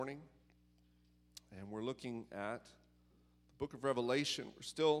we're looking at the book of Revelation. We're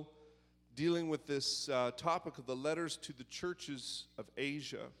still dealing with this topic of the letters to the churches of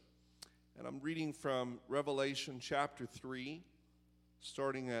Asia. And I'm reading from Revelation chapter 3,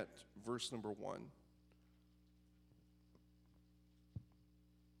 starting at verse number 1.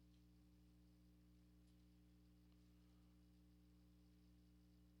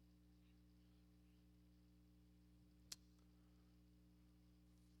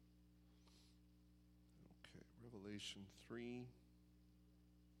 Revelation 3.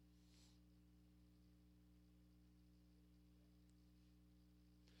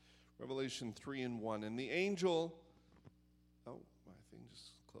 Revelation 3 and 1. And the angel, my thing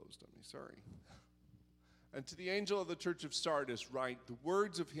just closed on me, sorry. And to the angel of the church of Sardis write, the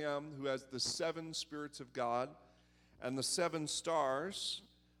words of him who has the 7 spirits of God and the 7 stars.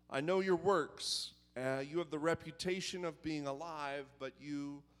 I know your works. You have the reputation of being alive, but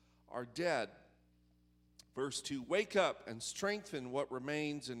you are dead. Verse 2, wake up and strengthen what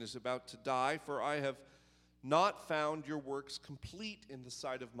remains and is about to die, for I have not found your works complete in the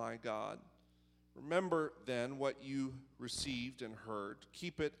sight of my God. Remember then what you received and heard.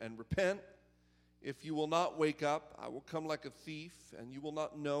 Keep it and repent. If you will not wake up, I will come like a thief, and you will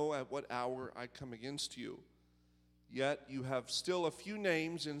not know at what hour I come against you. Yet you have still a few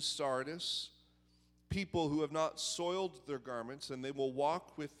names in Sardis, people who have not soiled their garments, and they will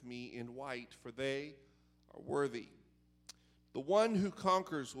walk with me in white, for they are worthy. The one who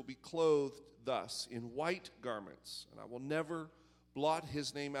conquers will be clothed thus in white garments, and I will never blot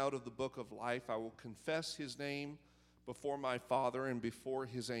his name out of the book of life. I will confess his name before my Father and before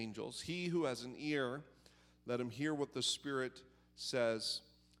his angels. He who has an ear, let him hear what the Spirit says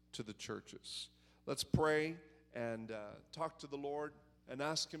to the churches. Let's pray and talk to the Lord and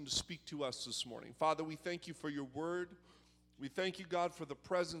ask him to speak to us this morning. Father, we thank you for your word. We thank you, God, for the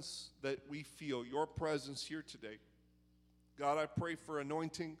presence that we feel, your presence here today. God, I pray for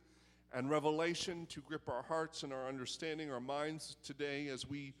anointing and revelation to grip our hearts and our understanding, our minds today as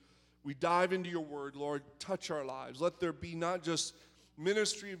we dive into your word. Lord, touch our lives. Let there be not just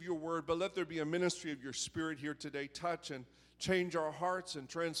ministry of your word, but let there be a ministry of your Spirit here today. Touch and change our hearts and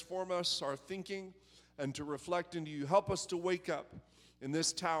transform us, our thinking, and to reflect into you. Help us to wake up in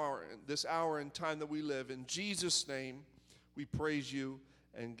this hour and time that we live. In Jesus' name, we praise you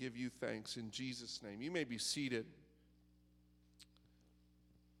and give you thanks in Jesus' name. You may be seated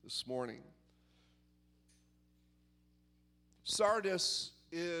this morning. Sardis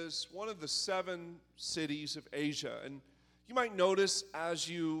is one of the 7 cities of Asia, and you might notice as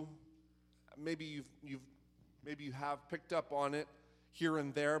you maybe you have picked up on it here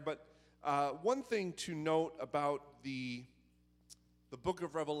and there, but one thing to note about the book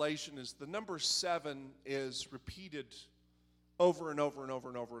of Revelation is the number 7 is repeated over and over and over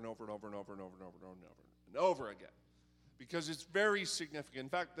and over and over and over and over and over and over and over and over again, because it's very significant. In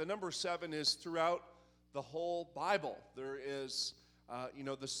fact, the number 7 is throughout the whole Bible. There is,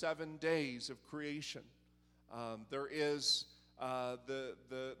 the 7 days of creation. There is the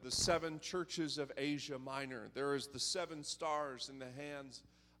 7 churches of Asia Minor. There is the 7 stars in the hands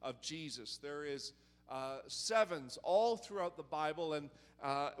of Jesus. There is 7s all throughout the Bible, and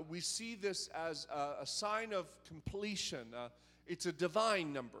we see this as a sign of completion. It's a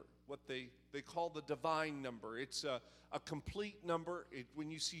divine number, what they call the divine number. It's a complete number. When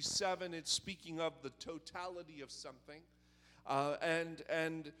you see 7, it's speaking of the totality of something.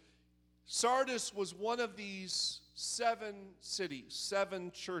 And Sardis was one of these 7 cities,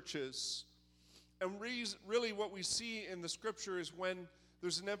 7 churches. And really what we see in the scripture is when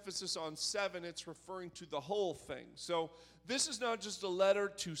there's an emphasis on 7, it's referring to the whole thing. So this is not just a letter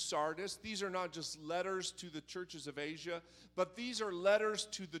to Sardis. These are not just letters to the churches of Asia, but these are letters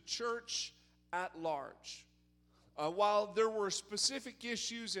to the church at large. While there were specific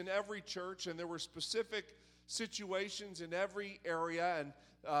issues in every church, and there were specific situations in every area, and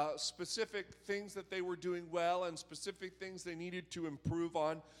specific things that they were doing well and specific things they needed to improve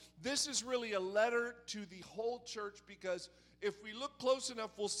on, this is really a letter to the whole church, because if we look close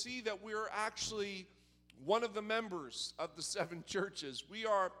enough, we'll see that we're actually one of the members of the 7 churches. We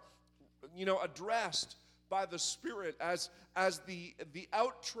are, addressed by the Spirit as the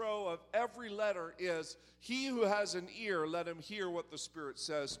outro of every letter is, he who has an ear, let him hear what the Spirit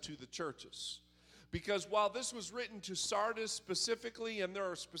says to the churches. Because while this was written to Sardis specifically, and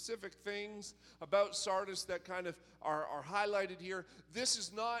there are specific things about Sardis that kind of are highlighted here,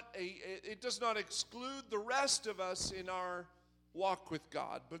 it does not exclude the rest of us in our walk with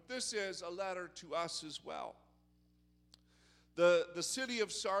God. But this is a letter to us as well. The city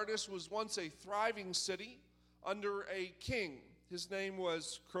of Sardis was once a thriving city under a king. His name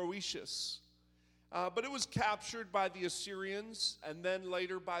was Croesus. But it was captured by the Assyrians, and then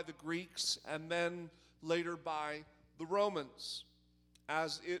later by the Greeks, and then later by the Romans,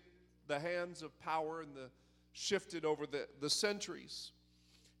 as the hands of power and shifted over the centuries.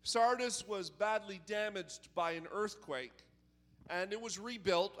 Sardis was badly damaged by an earthquake, and it was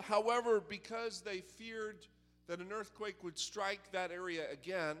rebuilt. However, because they feared that an earthquake would strike that area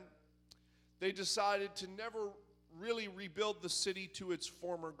again, they decided to never really rebuild the city to its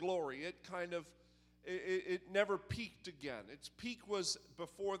former glory. It never peaked again. Its peak was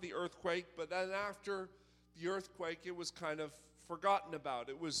before the earthquake, but then after the earthquake, it was kind of forgotten about.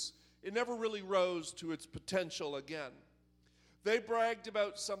 It never really rose to its potential again. They bragged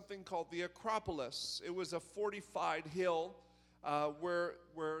about something called the Acropolis. It was a fortified hill where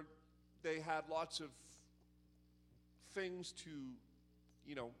they had lots of things to,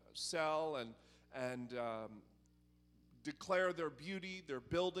 sell and declare their beauty, their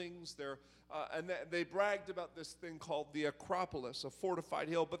buildings, and they bragged about this thing called the Acropolis, a fortified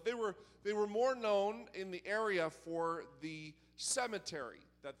hill. But they were more known in the area for the cemetery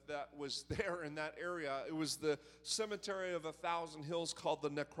that was there in that area. It was the cemetery of 1,000 hills called the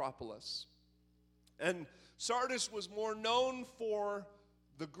Necropolis. And Sardis was more known for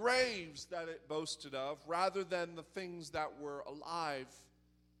the graves that it boasted of rather than the things that were alive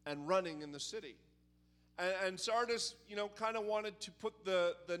and running in the city. And Sardis, kind of wanted to put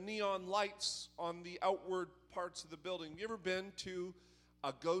the neon lights on the outward parts of the building. You ever been to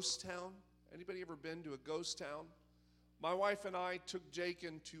a ghost town? Anybody ever been to a ghost town? My wife and I took Jake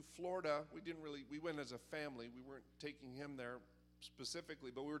into Florida. We went as a family. We weren't taking him there specifically,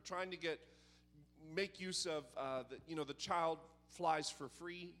 but we were trying to make use of, the child flies for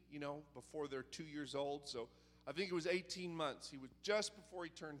free, before they're 2 years old. So I think it was 18 months. He was just before he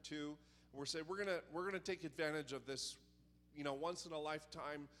turned 2. We're saying we're gonna take advantage of this, once in a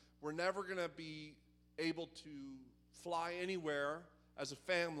lifetime. We're never gonna be able to fly anywhere as a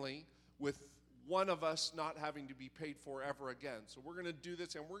family with one of us not having to be paid for ever again. So we're gonna do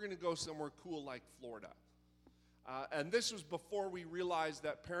this, and we're gonna go somewhere cool like Florida. And this was before we realized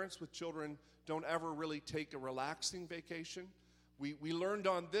that parents with children don't ever really take a relaxing vacation. We learned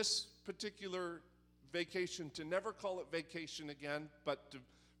on this particular vacation to never call it vacation again, but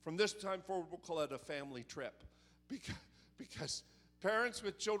from this time forward, we'll call it a family trip. Because parents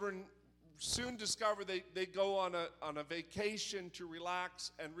with children soon discover they go on a vacation to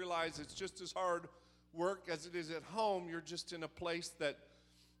relax and realize it's just as hard work as it is at home. You're just in a place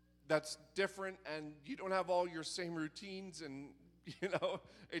that's different, and you don't have all your same routines, and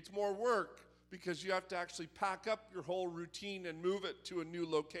it's more work because you have to actually pack up your whole routine and move it to a new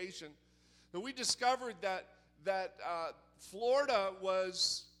location. And we discovered that Florida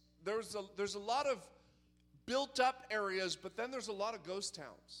there's a lot of built up areas, but then there's a lot of ghost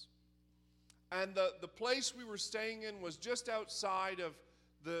towns. And the place we were staying in was just outside of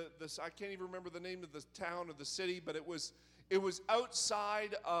I can't even remember the name of the town or the city, but it was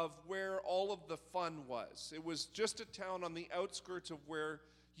outside of where all of the fun was. It was just a town on the outskirts of where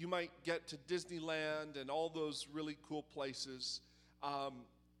you might get to Disneyland and all those really cool places.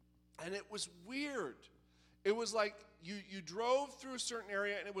 And it was weird. It was like you drove through a certain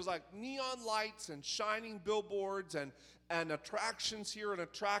area, and it was like neon lights and shining billboards and attractions here and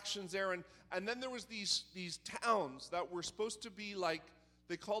attractions there. And then there was these towns that were supposed to be like,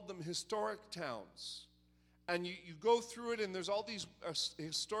 they called them historic towns. And you go through it, and there's all these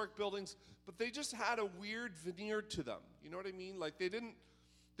historic buildings, but they just had a weird veneer to them. You know what I mean? Like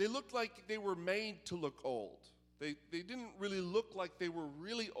they looked like they were made to look old. They didn't really look like they were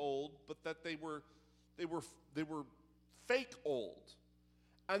really old, but that they were fake old.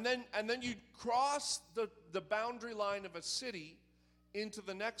 And then you cross the boundary line of a city into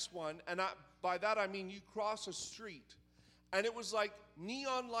the next one, and by that I mean you cross a street, and it was like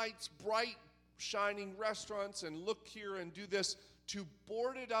neon lights, bright, shining restaurants, and look here and do this, to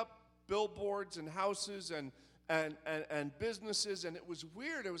boarded up billboards and houses and businesses, and it was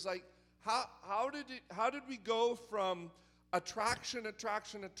weird. It was like, how did we go from attraction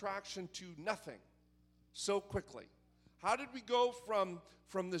to nothing so quickly? How did we go from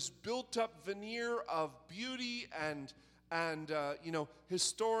this built-up veneer of beauty and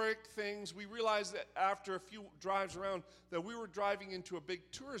historic things? We realized that after a few drives around that we were driving into a big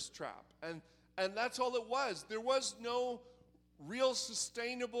tourist trap, and that's all it was. There was no real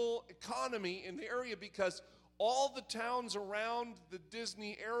sustainable economy in the area because all the towns around the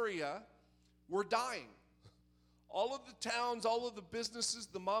Disney area were dying. All of the towns, all of the businesses,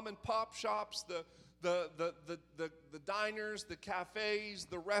 the mom and pop shops, the diners, the cafes,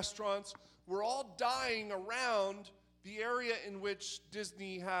 the restaurants were all dying around the area in which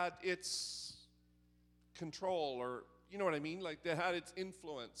Disney had its control, or you know what I mean? Like they had its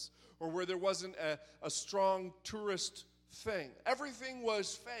influence, or where there wasn't a strong tourist thing. Everything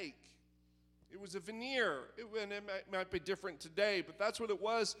was fake. It was a veneer. It might be different today, but that's what it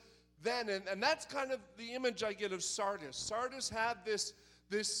was then. And that's kind of the image I get of Sardis. Sardis had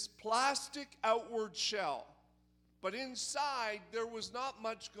this plastic outward shell, but inside there was not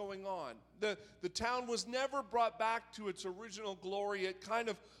much going on. The town was never brought back to its original glory. It kind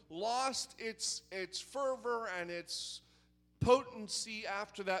of lost its fervor and its potency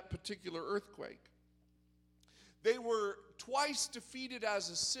after that particular earthquake. They were twice defeated as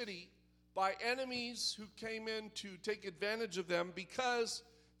a city by enemies who came in to take advantage of them because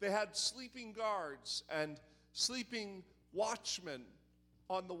they had sleeping guards and sleeping watchmen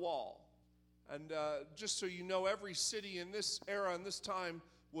on the wall. And just so you know, every city in this era and this time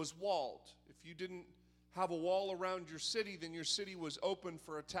was walled. If you didn't have a wall around your city, then your city was open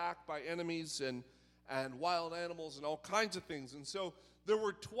for attack by enemies and wild animals and all kinds of things. And so there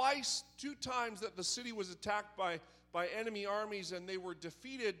were two times that the city was attacked by enemy armies, and they were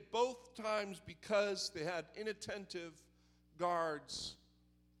defeated both times because they had inattentive guards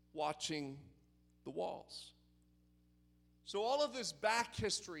watching the walls. So all of this back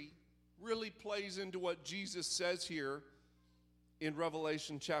history really plays into what Jesus says here in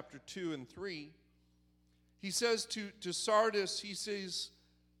Revelation chapter 2 and 3. He says to Sardis, he says,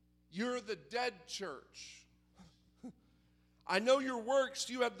 "You're the dead church. I know your works.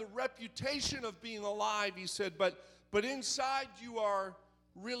 You have the reputation of being alive," he said, but inside you are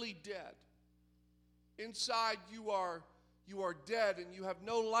really dead. Inside you are dead, and you have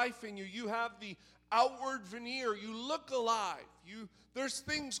no life in you. You have the outward veneer. You look alive. There's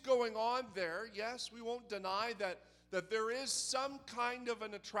things going on there. Yes, we won't deny that there is some kind of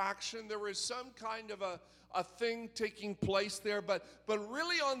an attraction. There is some kind of a thing taking place there. But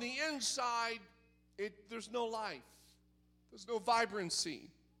really on the inside, there's no life. There's no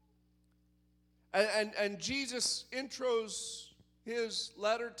vibrancy. And Jesus intros his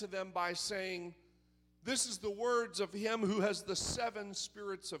letter to them by saying, "This is the words of him who has the 7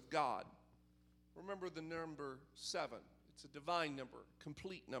 spirits of God." Remember the number 7. It's a divine number,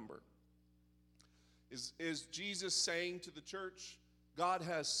 complete number. Is Jesus saying to the church, God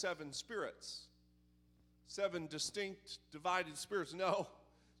has 7 spirits? 7 distinct, divided spirits? No,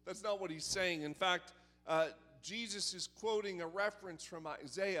 that's not what he's saying. In fact, Jesus is quoting a reference from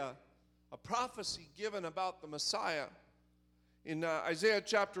Isaiah, a prophecy given about the Messiah. In Isaiah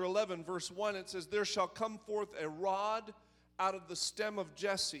chapter 11, verse 1, it says, "There shall come forth a rod out of the stem of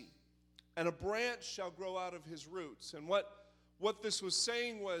Jesse, and a branch shall grow out of his roots." And what this was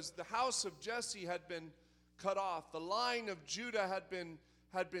saying was the house of Jesse had been cut off. The line of Judah had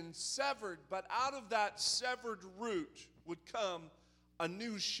been severed, but out of that severed root would come a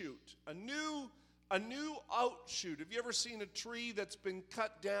new shoot, a new outshoot. Have you ever seen a tree that's been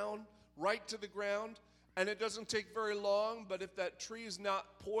cut down right to the ground? And it doesn't take very long, but if that tree is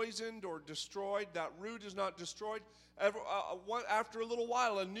not poisoned or destroyed, that root is not destroyed, after a little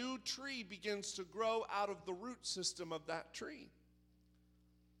while, a new tree begins to grow out of the root system of that tree.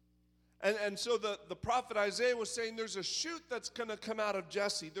 And so the prophet Isaiah was saying there's a shoot that's going to come out of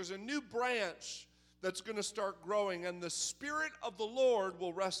Jesse. There's a new branch that's going to start growing, and the Spirit of the Lord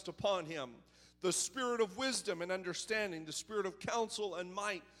will rest upon him. The Spirit of wisdom and understanding, the Spirit of counsel and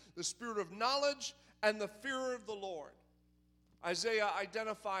might, the Spirit of knowledge and the fear of the Lord. Isaiah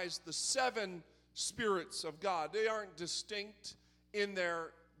identifies the 7 spirits of God. They aren't distinct in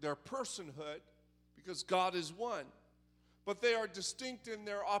their personhood because God is one. But they are distinct in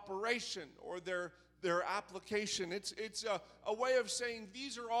their operation or their application. It's a way of saying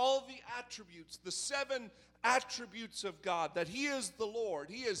these are all the attributes, the 7 attributes of God, that he is the Lord,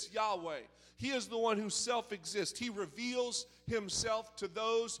 he is Yahweh. He is the one who self-exists. He reveals himself to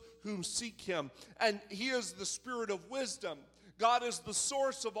those whom seek him. And he is the Spirit of wisdom. God is the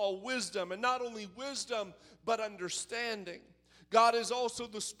source of all wisdom, and not only wisdom, but understanding. God is also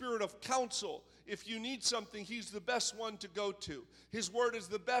the Spirit of counsel. If you need something, he's the best one to go to. His word is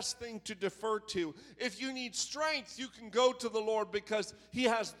the best thing to defer to. If you need strength, you can go to the Lord because he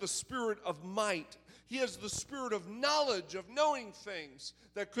has the Spirit of might. He has the Spirit of knowledge, of knowing things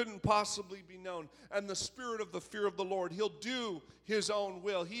that couldn't possibly be known. And the Spirit of the fear of the Lord. He'll do his own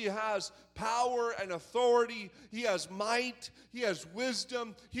will. He has power and authority. He has might. He has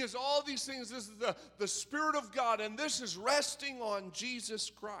wisdom. He has all these things. This is the Spirit of God, and this is resting on Jesus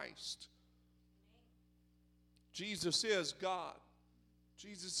Christ. Jesus is God.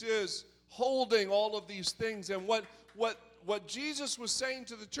 Jesus is holding all of these things. And what Jesus was saying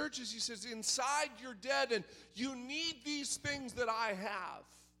to the churches, he says, inside you're dead and you need these things that I have.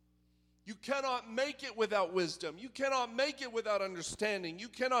 You cannot make it without wisdom. You cannot make it without understanding. You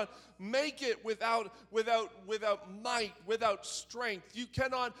cannot make it without might, without strength. You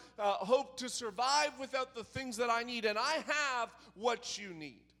cannot hope to survive without the things that I need. And I have what you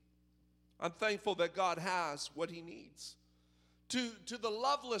need. I'm thankful that God has what he needs. To the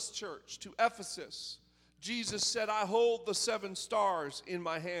loveless church, to Ephesus, Jesus said, I hold the 7 stars in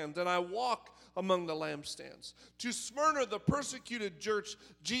my hand, and I walk among the lampstands. To Smyrna, the persecuted church,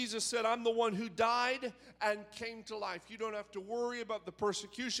 Jesus said, I'm the one who died and came to life. You don't have to worry about the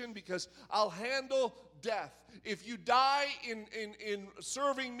persecution because I'll handle death. If you die in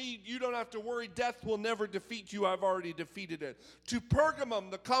serving me, you don't have to worry. Death will never defeat you. I've already defeated it. To Pergamum,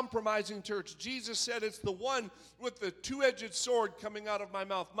 the compromising church, Jesus said, it's the one with the two-edged sword coming out of my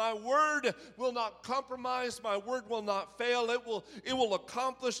mouth. My word will not compromise. My word will not fail. It will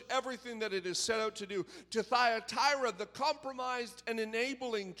accomplish everything that it is set out to do. To Thyatira, the compromised and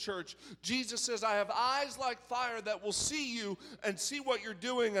enabling church, Jesus says, I have eyes like fire that will see you and see what you're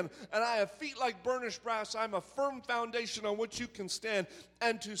doing, and I have feet like burnished brass. I'm a firm foundation on which you can stand.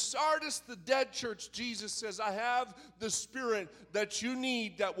 And to Sardis, the dead church, Jesus says, I have the Spirit that you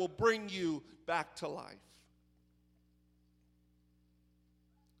need that will bring you back to life.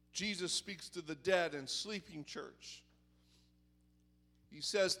 Jesus speaks to the dead and sleeping church. He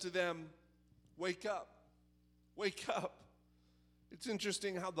says to them, wake up, wake up. It's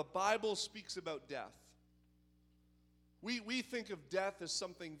interesting how the Bible speaks about death. We think of death as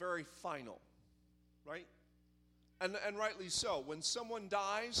something very final, right? And rightly so. When someone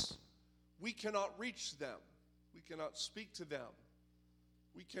dies, we cannot reach them. We cannot speak to them.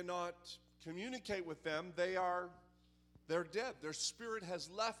 We cannot communicate with them. They're dead. Their spirit has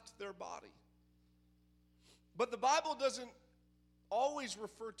left their body. But the Bible doesn't always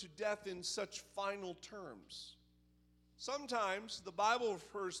refer to death in such final terms. Sometimes the Bible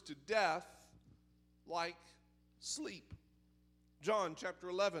refers to death like sleep. John chapter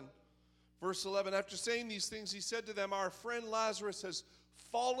 11. Verse 11, after saying these things, he said to them, our friend Lazarus has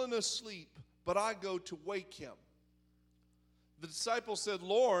fallen asleep, but I go to wake him. The disciples said,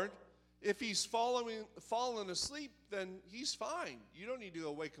 Lord, if he's fallen asleep, then he's fine. You don't need to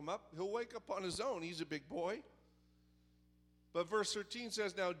go wake him up. He'll wake up on his own. He's a big boy. But verse 13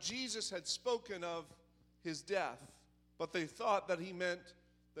 says, now Jesus had spoken of his death, but they thought that he meant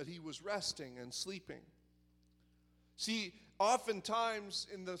that he was resting and sleeping. See, oftentimes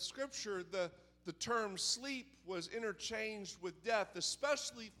in the scripture, the term sleep was interchanged with death,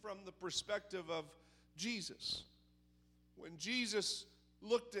 especially from the perspective of Jesus. When Jesus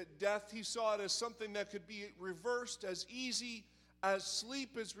looked at death, he saw it as something that could be reversed as easy as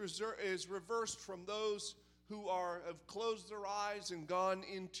sleep is reversed from those who have closed their eyes and gone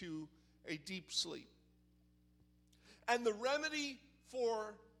into a deep sleep. And the remedy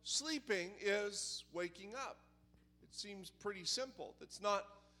for sleeping is waking up. It seems pretty simple. It's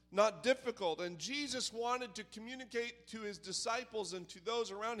not difficult. And Jesus wanted to communicate to his disciples and to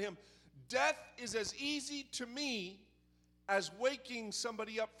those around him, death is as easy to me as waking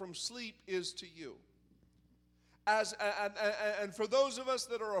somebody up from sleep is to you. And for those of us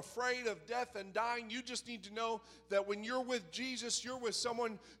that are afraid of death and dying, you just need to know that when you're with Jesus, you're with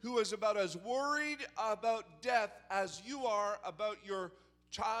someone who is about as worried about death as you are about your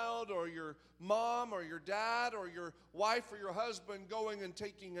child or your mom or your dad or your wife or your husband going and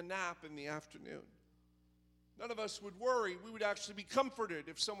taking a nap in the afternoon. None of us would worry. We would actually be comforted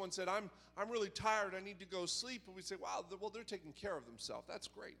if someone said, I'm really tired, I need to go sleep. And we'd say, wow, well, they're taking care of themselves. That's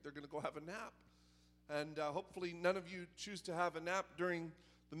great. They're going to go have a nap. And hopefully none of you choose to have a nap during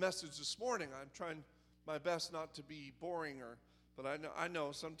the message this morning. I'm trying my best not to be boring, but I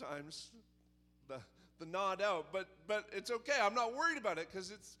know sometimes the nod out. But it's okay. I'm not worried about it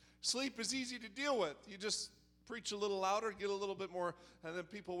because sleep is easy to deal with. You just preach a little louder, get a little bit more, and then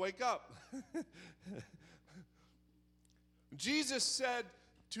people wake up. Jesus said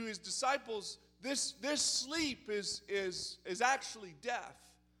to his disciples, this sleep is actually death.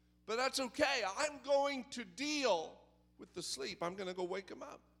 But that's okay. I'm going to deal with the sleep. I'm going to go wake him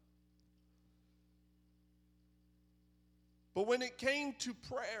up. But when it came to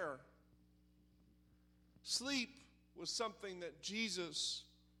prayer, sleep was something that Jesus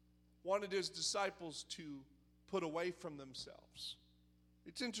wanted his disciples to put away from themselves.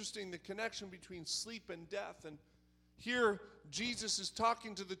 It's interesting, the connection between sleep and death. And here Jesus is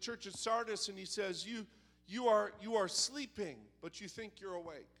talking to the church at Sardis, and he says, you are sleeping, but you think you're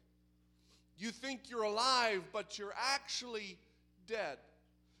awake. You think you're alive, but you're actually dead.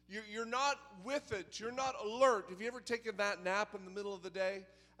 You're not with it. You're not alert. Have you ever taken that nap in the middle of the day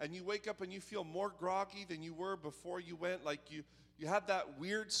and you wake up and you feel more groggy than you were before you went? Like you You had that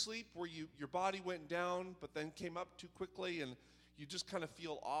weird sleep where your body went down but then came up too quickly and you just kind of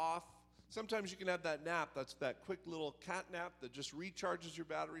feel off. Sometimes you can have that nap. That's that quick little cat nap that just recharges your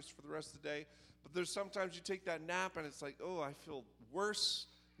batteries for the rest of the day. But there's sometimes you take that nap and it's like, oh, I feel worse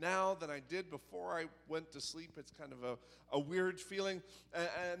now than I did before I went to sleep. It's kind of a weird feeling.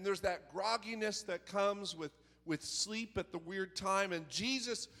 And there's that grogginess that comes with sleep at the weird time. And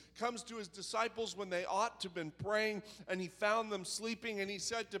Jesus comes to his disciples when they ought to have been praying, and he found them sleeping, and he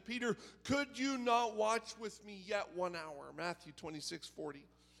said to Peter, could you not watch with me yet 1 hour? Matthew 26:40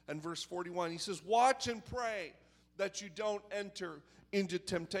 and verse 41. He says, watch and pray that you don't enter into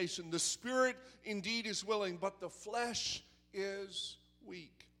temptation. The spirit indeed is willing, but the flesh is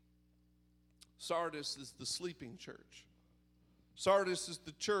weak. Sardis is the sleeping church. Sardis is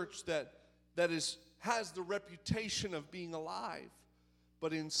the church that has the reputation of being alive,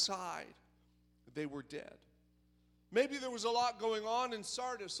 but inside they were dead. Maybe there was a lot going on in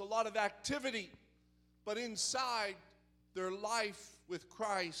Sardis, a lot of activity, but inside their life with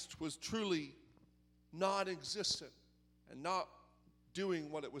Christ was truly non-existent and not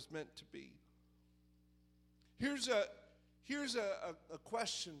doing what it was meant to be. Here's a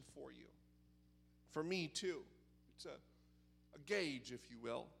question for you, for me too. It's a gauge, if you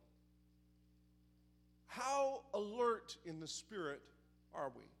will. How alert in the Spirit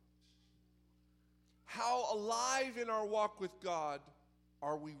are we? How alive in our walk with God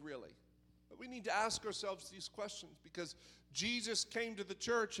are we really? But we need to ask ourselves these questions because Jesus came to the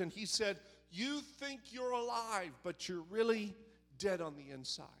church and he said, you think you're alive, but you're really dead on the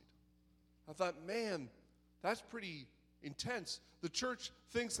inside. I thought, man, that's pretty intense. The church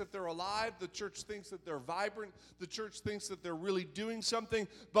thinks that they're alive. The church thinks that they're vibrant. The church thinks that they're really doing something.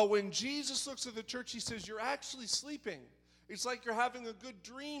 But when Jesus looks at the church, he says, you're actually sleeping. It's like you're having a good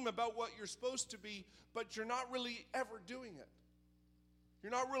dream about what you're supposed to be, but you're not really ever doing it.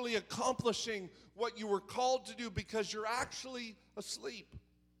 You're not really accomplishing what you were called to do because you're actually asleep.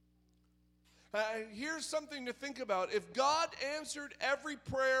 Here's something to think about. If God answered every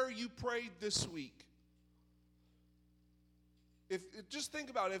prayer you prayed this week, just think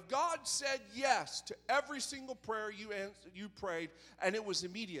about it. If God said yes to every single prayer you prayed, and it was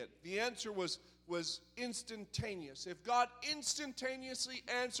immediate, the answer was instantaneous. If God instantaneously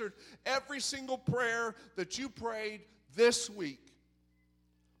answered every single prayer that you prayed this week,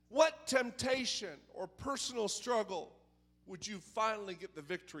 what temptation or personal struggle would you finally get the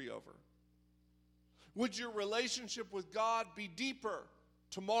victory over? Would your relationship with God be deeper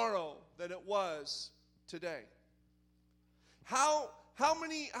tomorrow than it was today? How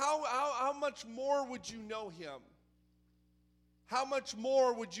much more would you know him? How much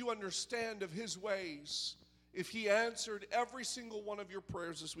more would you understand of his ways if he answered every single one of your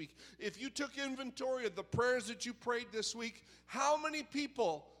prayers this week? If you took inventory of the prayers that you prayed this week, how many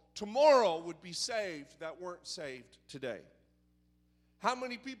people tomorrow would be saved that weren't saved today? How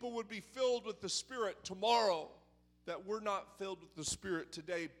many people would be filled with the Spirit tomorrow that were not filled with the Spirit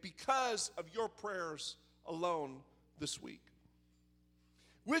today because of your prayers alone this week?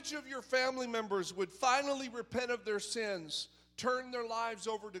 Which of your family members would finally repent of their sins, turn their lives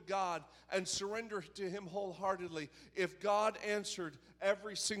over to God, and surrender to him wholeheartedly if God answered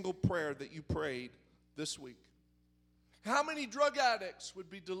every single prayer that you prayed this week? How many drug addicts would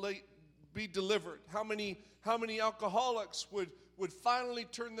be delivered? How many alcoholics would finally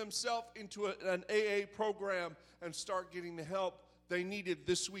turn themselves into an AA program and start getting the help they needed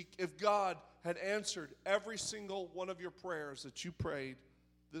this week if God had answered every single one of your prayers that you prayed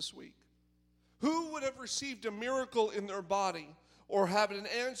this week? Who would have received a miracle in their body or have an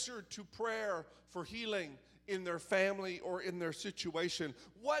answer to prayer for healing in their family or in their situation?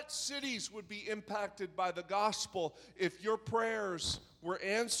 What cities would be impacted by the gospel if your prayers were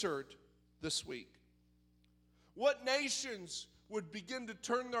answered this week? What nations would begin to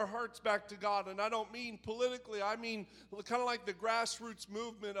turn their hearts back to God? And I don't mean politically, I mean kind of like the grassroots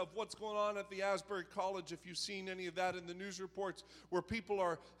movement of what's going on at the Asbury College, if you've seen any of that in the news reports, where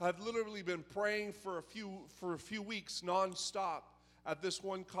people have literally been praying for a few weeks nonstop at this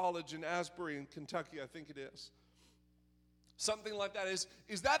one college in Asbury in Kentucky, I think it is. Something like that.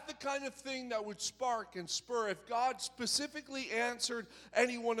 Is that the kind of thing that would spark and spur if God specifically answered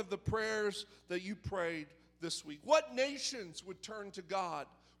any one of the prayers that you prayed this week? What nations would turn to God?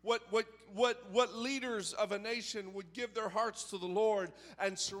 What leaders of a nation would give their hearts to the Lord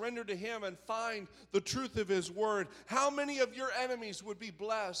and surrender to him and find the truth of his word? How many of your enemies would be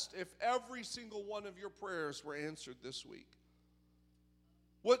blessed if every single one of your prayers were answered this week?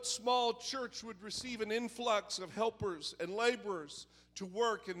 What small church would receive an influx of helpers and laborers to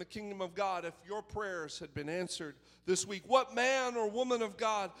work in the kingdom of God if your prayers had been answered this week? What man or woman of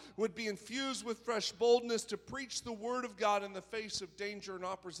God would be infused with fresh boldness to preach the word of God in the face of danger and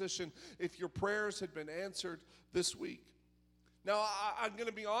opposition if your prayers had been answered this week? Now, I'm going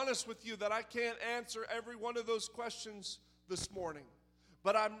to be honest with you that I can't answer every one of those questions this morning.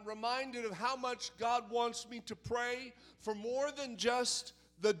 But I'm reminded of how much God wants me to pray for more than just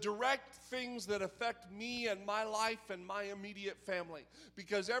the direct things that affect me and my life and my immediate family.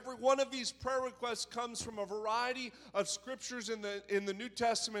 Because every one of these prayer requests comes from a variety of scriptures in the New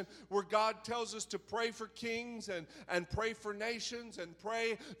Testament where God tells us to pray for kings and pray for nations and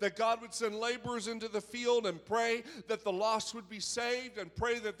pray that God would send laborers into the field and pray that the lost would be saved and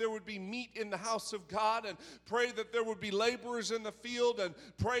pray that there would be meat in the house of God and pray that there would be laborers in the field and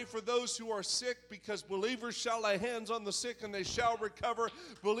pray for those who are sick because believers shall lay hands on the sick and they shall recover.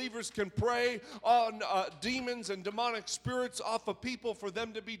 Believers can pray on demons and demonic spirits off of people for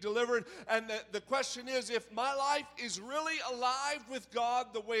them to be delivered. And the question is, if my life is really alive with God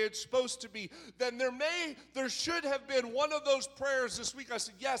the way it's supposed to be, then there should have been one of those prayers this week. I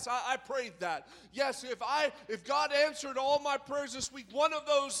said, yes, I prayed that. Yes, if God answered all my prayers this week, one of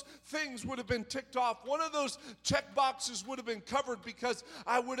those things would have been ticked off. One of those check boxes would have been covered because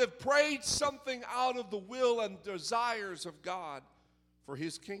I would have prayed something out of the will and desires of God for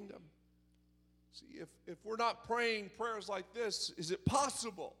his kingdom. See, if we're not praying prayers like this, is it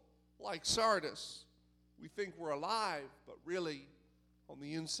possible, like Sardis, we think we're alive, but really on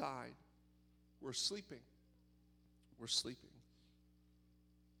the inside, we're sleeping. We're sleeping.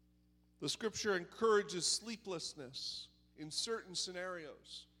 The scripture encourages sleeplessness in certain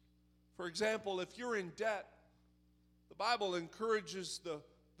scenarios. For example, if you're in debt, the Bible encourages the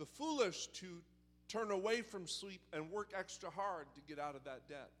foolish to turn away from sleep and work extra hard to get out of that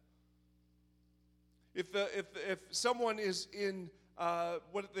debt. If someone is in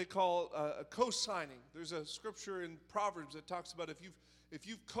what they call a co-signing, there's a scripture in Proverbs that talks about if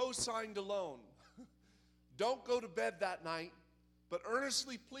you've co-signed a loan, don't go to bed that night, but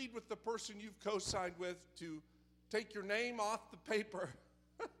earnestly plead with the person you've co-signed with to take your name off the paper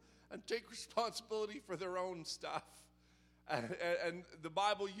and take responsibility for their own stuff. And the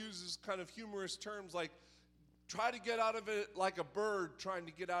Bible uses kind of humorous terms like, try to get out of it like a bird trying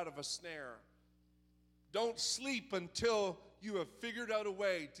to get out of a snare. Don't sleep until you have figured out a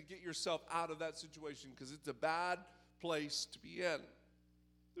way to get yourself out of that situation, because it's a bad place to be in.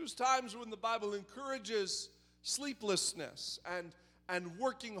 There's times when the Bible encourages sleeplessness and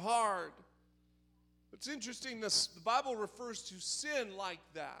working hard. It's interesting, the Bible refers to sin like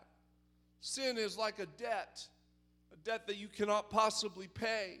that. Sin is like a debt that you cannot possibly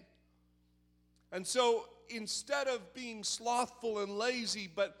pay. And so instead of being slothful and lazy,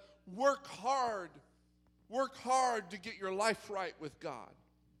 but work hard to get your life right with God.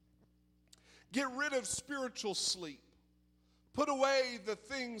 Get rid of spiritual sleep. Put away the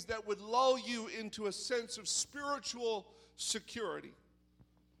things that would lull you into a sense of spiritual security.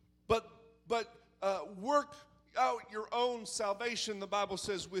 But work out your own salvation, the Bible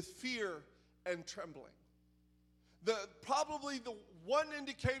says, with fear and trembling. Probably the one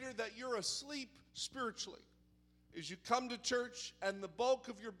indicator that you're asleep spiritually is you come to church and the bulk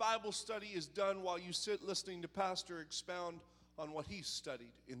of your Bible study is done while you sit listening to pastor expound on what he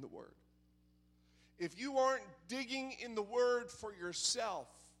studied in the Word. If you aren't digging in the Word for yourself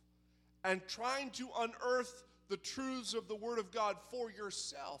and trying to unearth the truths of the Word of God for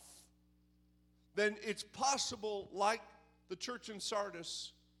yourself, then it's possible, like the church in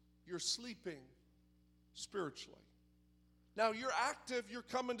Sardis, you're sleeping spiritually. Now, you're active, you're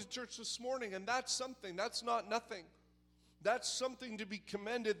coming to church this morning, and that's something. That's not nothing. That's something to be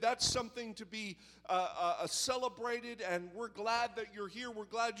commended. That's something to be celebrated, and we're glad that you're here. We're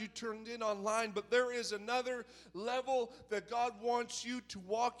glad you turned in online, but there is another level that God wants you to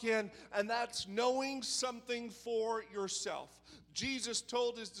walk in, and that's knowing something for yourself. Jesus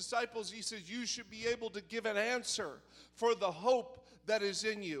told his disciples, he says, you should be able to give an answer for the hope that is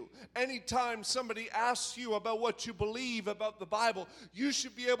in you. Anytime somebody asks you about what you believe about the Bible, you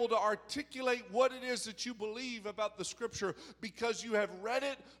should be able to articulate what it is that you believe about the Scripture, because you have read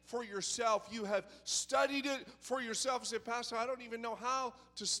it for yourself. You have studied it for yourself. You say, Pastor, I don't even know how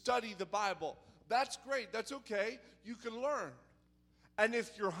to study the Bible. That's great. That's okay. You can learn. And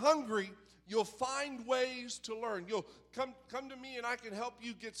if you're hungry, you'll find ways to learn. You'll come to me and I can help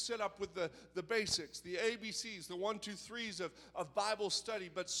you get set up with the basics, the ABCs, the 1, 2, 3s of Bible study.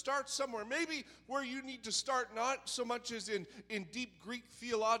 But start somewhere. Maybe where you need to start, not so much as in deep Greek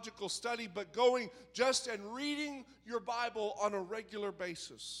theological study, but going just and reading your Bible on a regular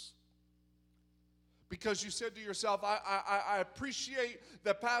basis. Because you said to yourself, I appreciate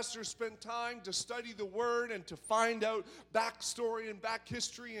that pastors spend time to study the Word and to find out backstory and back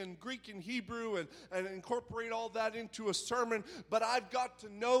history and Greek and Hebrew and incorporate all that into a sermon. But I've got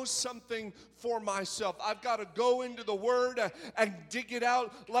to know something for myself. I've got to go into the Word and dig it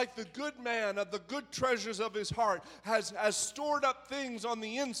out like the good man of the good treasures of his heart has stored up things on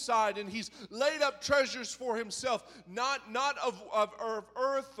the inside, and he's laid up treasures for himself, not of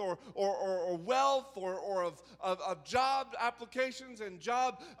earth or wealth or of job applications and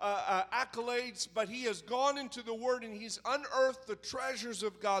job accolades, but he has gone into the Word and he's unearthed the treasures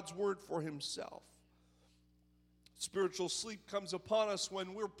of God's Word for himself. Spiritual sleep comes upon us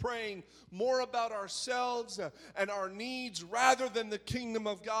when we're praying more about ourselves and our needs rather than the kingdom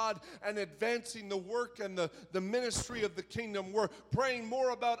of God and advancing the work and the ministry of the kingdom. We're praying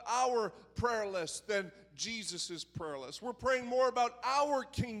more about our prayer list than Jesus' prayer list. We're praying more about our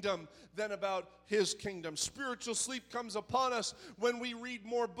kingdom than about his kingdom. Spiritual sleep comes upon us when we read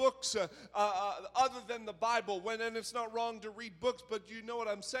more books other than the Bible. And it's not wrong to read books, but you know what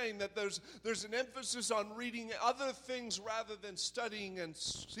I'm saying, that there's an emphasis on reading other things rather than studying and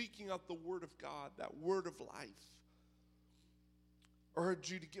seeking out the Word of God, that Word of life. I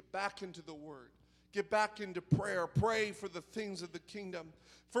urge you to get back into the Word. Get back into prayer. Pray for the things of the kingdom.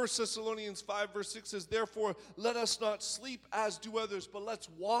 1 Thessalonians 5 verse 6 says, therefore, let us not sleep as do others, but let's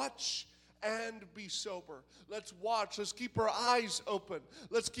watch and be sober. Let's watch. Let's keep our eyes open.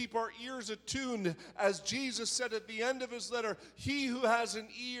 Let's keep our ears attuned. As Jesus said at the end of his letter, he who has an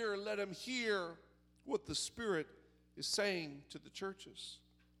ear, let him hear what the Spirit is saying to the churches.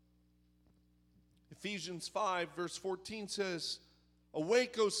 Ephesians 5 verse 14 says,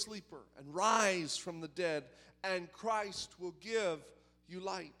 awake, O sleeper, and rise from the dead, and Christ will give you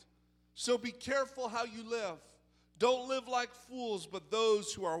light. So be careful how you live. Don't live like fools, but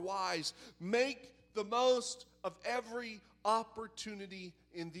those who are wise. Make the most of every opportunity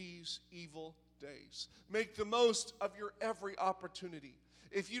in these evil days. Make the most of your every opportunity.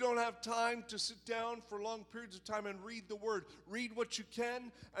 If you don't have time to sit down for long periods of time and read the Word, read what you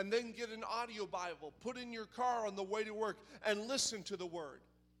can and then get an audio Bible. Put in your car on the way to work and listen to the Word.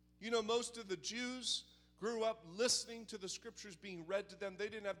 You know, most of the Jews grew up listening to the Scriptures being read to them. They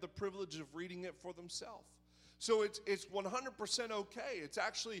didn't have the privilege of reading it for themselves. So it's 100% okay. It's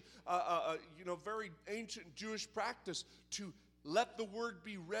actually very ancient Jewish practice to let the Word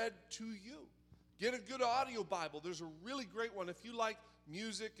be read to you. Get a good audio Bible. There's a really great one. If you like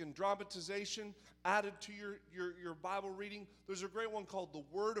music and dramatization added to your Bible reading, there's a great one called The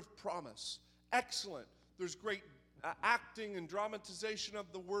Word of Promise. Excellent. There's great acting and dramatization of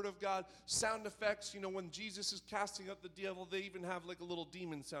the Word of God. Sound effects. You know, when Jesus is casting out the devil, they even have like a little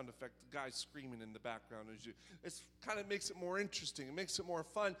demon sound effect. The guy screaming in the background. It kind of makes it more interesting. It makes it more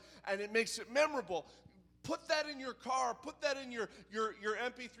fun. And it makes it memorable. Put that in your car. Put that in your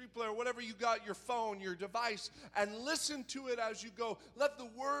MP3 player, whatever you got, your phone, your device, and listen to it as you go. Let the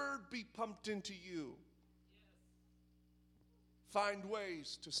Word be pumped into you. Find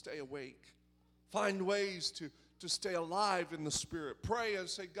ways to stay awake. Find ways to stay alive in the Spirit. Pray and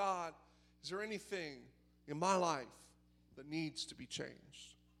say, God, is there anything in my life that needs to be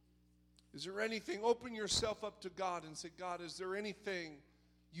changed? Is there anything? Open yourself up to God and say, God, is there anything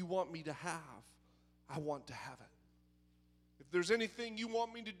you want me to have? I want to have it. If there's anything you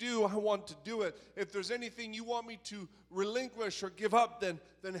want me to do, I want to do it. If there's anything you want me to relinquish or give up, then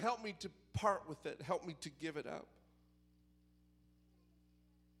help me to part with it. Help me to give it up.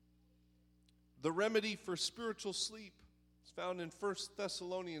 The remedy for spiritual sleep is found in 1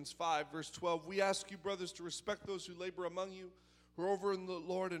 Thessalonians 5, verse 12. We ask you, brothers, to respect those who labor among you, who are over in the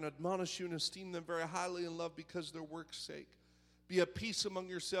Lord, and admonish you and esteem them very highly in love because of their work's sake. Be at peace among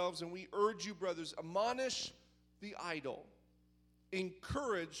yourselves, and we urge you, brothers, admonish the idle,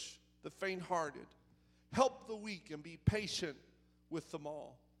 encourage the faint-hearted, help the weak, and be patient with them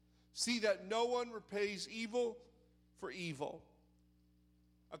all. See that no one repays evil for evil.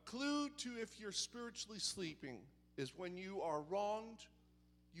 A clue to if you're spiritually sleeping is when you are wronged,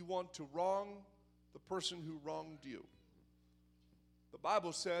 you want to wrong the person who wronged you. The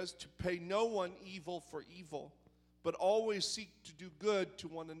Bible says to pay no one evil for evil, but always seek to do good to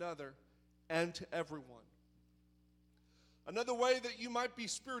one another and to everyone. Another way that you might be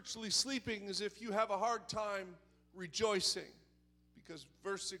spiritually sleeping is if you have a hard time rejoicing because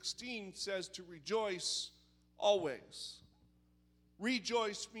verse 16 says to rejoice always.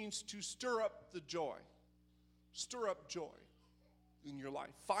 Rejoice means to stir up the joy. Stir up joy in your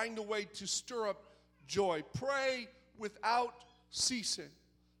life. Find a way to stir up joy. Pray without ceasing.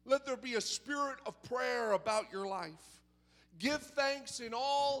 Let there be a spirit of prayer about your life. Give thanks in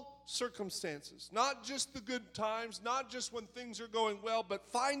all circumstances, not just the good times, not just when things are going well,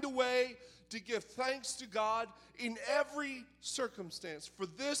 but find a way to give thanks to God in every circumstance. For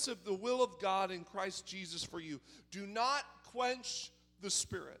this is the will of God in Christ Jesus for you. Do not quench the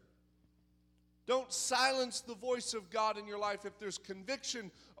Spirit. Don't silence the voice of God in your life. If there's conviction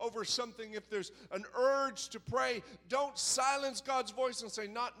over something, if there's an urge to pray, don't silence God's voice and say,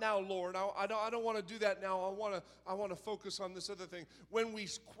 "Not now, Lord. I don't want to do that now. I want to focus on this other thing." When we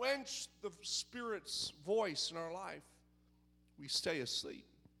quench the Spirit's voice in our life, we stay asleep.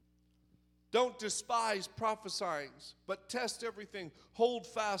 Don't despise prophesying, but test everything. Hold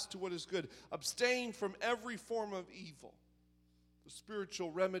fast to what is good. Abstain from every form of evil. The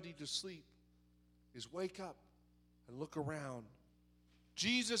spiritual remedy to sleep is wake up and look around.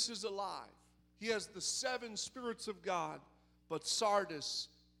 Jesus is alive. He has the 7 spirits of God, but Sardis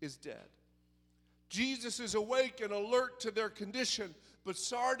is dead. Jesus is awake and alert to their condition, but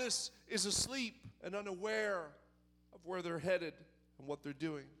Sardis is asleep and unaware of where they're headed and what they're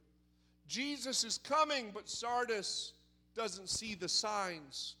doing. Jesus is coming, but Sardis doesn't see the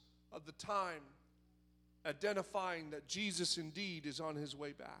signs of the time, identifying that Jesus indeed is on his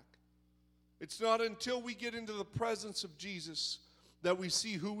way back. It's not until we get into the presence of Jesus that we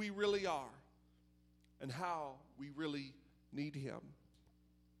see who we really are and how we really need him.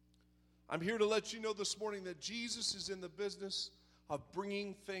 I'm here to let you know this morning that Jesus is in the business of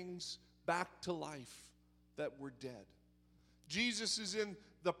bringing things back to life that were dead. Jesus is in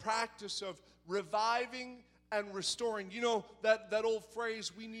the practice of reviving and restoring. You know that old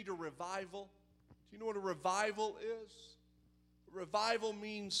phrase, we need a revival? Do you know what a revival is? A revival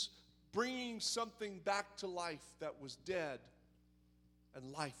means bringing something back to life that was dead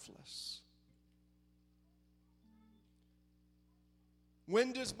and lifeless.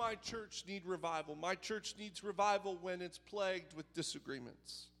 When does my church need revival? My church needs revival when it's plagued with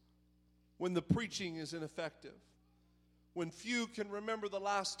disagreements, when the preaching is ineffective, when few can remember the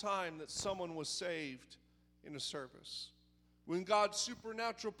last time that someone was saved in a service, when God's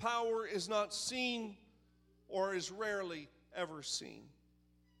supernatural power is not seen or is rarely ever seen.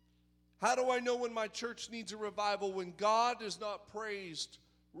 How do I know when my church needs a revival? When God is not praised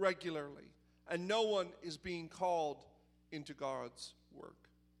regularly and no one is being called into God's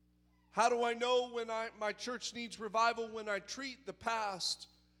work. How do I know when my church needs revival? When I treat the past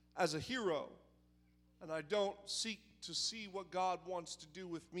as a hero and I don't seek to see what God wants to do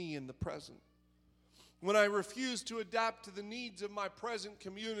with me in the present. When I refuse to adapt to the needs of my present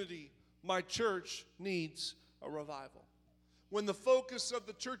community, my church needs a revival. When the focus of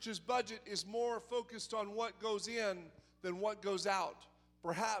the church's budget is more focused on what goes in than what goes out,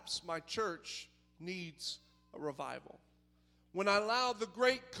 perhaps my church needs a revival. When I allow the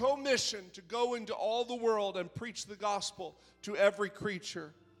great commission to go into all the world and preach the gospel to every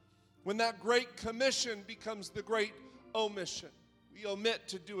creature, when that great commission becomes the great omission, we omit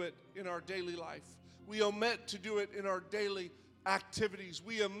to do it in our daily life. We omit to do it in our daily activities.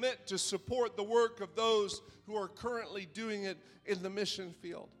 We omit to support the work of those who are currently doing it in the mission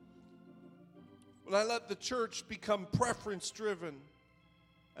field. When I let the church become preference-driven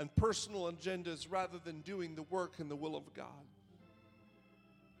and personal agendas rather than doing the work and the will of God.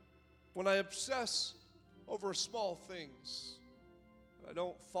 When I obsess over small things, and I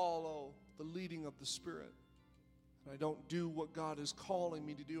don't follow the leading of the Spirit, and I don't do what God is calling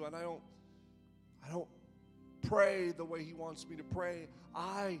me to do, and I don't pray the way he wants me to pray,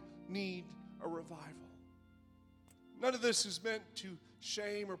 I need a revival. None of this is meant to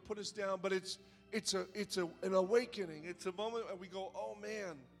shame or put us down, but it's an awakening. It's a moment where we go, oh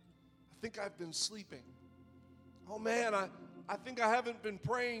man, I think I've been sleeping. Oh man, I think I haven't been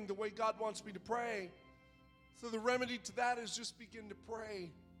praying the way God wants me to pray. So the remedy to that is just begin to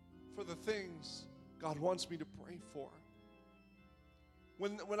pray for the things God wants me to pray for.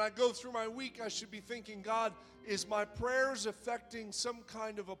 When I go through my week, I should be thinking, God, is my prayers affecting some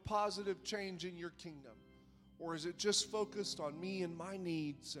kind of a positive change in your kingdom? Or is it just focused on me and my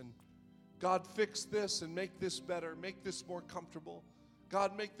needs? And God, fix this and make this better, make this more comfortable.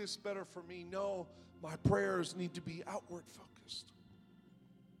 God, make this better for me. No, my prayers need to be outward focused.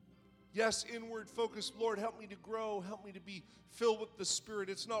 Yes, inward focus. Lord, help me to grow. Help me to be filled with the Spirit.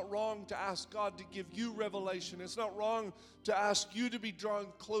 It's not wrong to ask God to give you revelation. It's not wrong to ask you to be drawn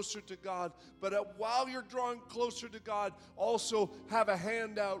closer to God. But while you're drawing closer to God, also have a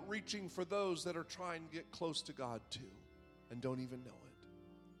hand out reaching for those that are trying to get close to God too and don't even know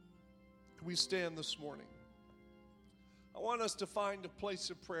it. Can we stand this morning? I want us to find a place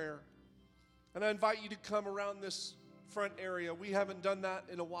of prayer. And I invite you to come around this front area. We haven't done that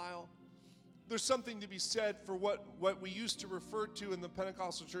in a while. There's something to be said for what we used to refer to in the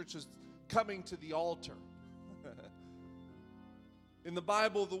Pentecostal church as coming to the altar. In the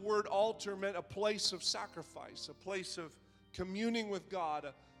Bible, the word altar meant a place of sacrifice, a place of communing with God,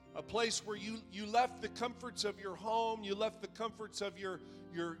 a place where you left the comforts of your home, you left the comforts of your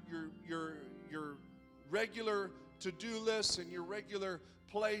regular to-do list and your regular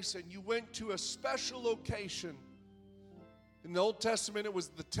place, and you went to a special location. In the Old Testament, it was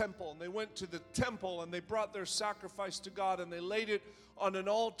the temple, and they went to the temple, and they brought their sacrifice to God, and they laid it on an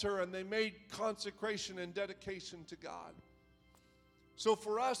altar, and they made consecration and dedication to God. So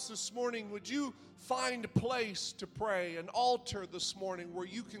for us this morning, would you find a place to pray, an altar this morning where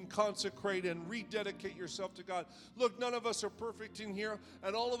you can consecrate and rededicate yourself to God? Look, none of us are perfect in here,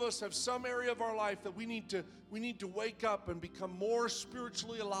 and all of us have some area of our life that we need to wake up and become more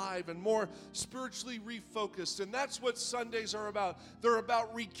spiritually alive and more spiritually refocused. And that's what Sundays are about. They're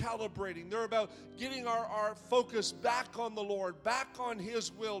about recalibrating. They're about getting our focus back on the Lord, back on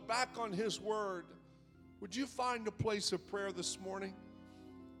His will, back on His word. Would you find a place of prayer this morning?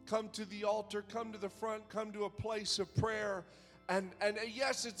 Come to the altar, come to the front, come to a place of prayer. And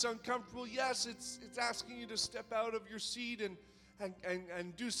yes, it's uncomfortable. Yes, it's asking you to step out of your seat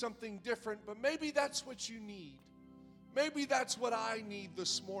and do something different. But maybe that's what you need. Maybe that's what I need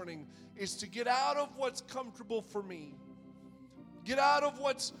this morning, is to get out of what's comfortable for me. Get out of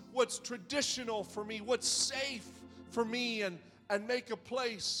what's traditional for me, what's safe for me, and make a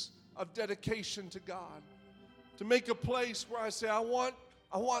place of dedication to God. To make a place where I say, I want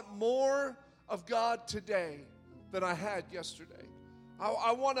more of God today than I had yesterday.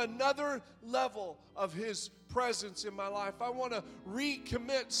 I want another level of His presence in my life. I want to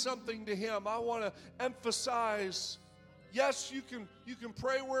recommit something to Him. I want to emphasize, yes, you can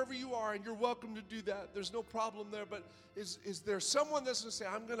pray wherever you are, and you're welcome to do that. There's no problem there. But is there someone that's going to say,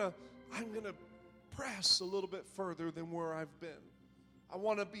 I'm gonna press a little bit further than where I've been? I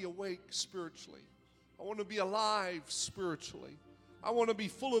want to be awake spiritually. I want to be alive spiritually. I want to be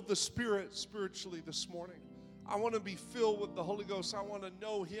full of the Spirit spiritually this morning. I want to be filled with the Holy Ghost. I want to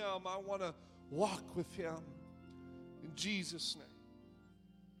know Him. I want to walk with Him. In Jesus' name.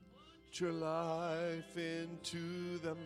 Put your life into the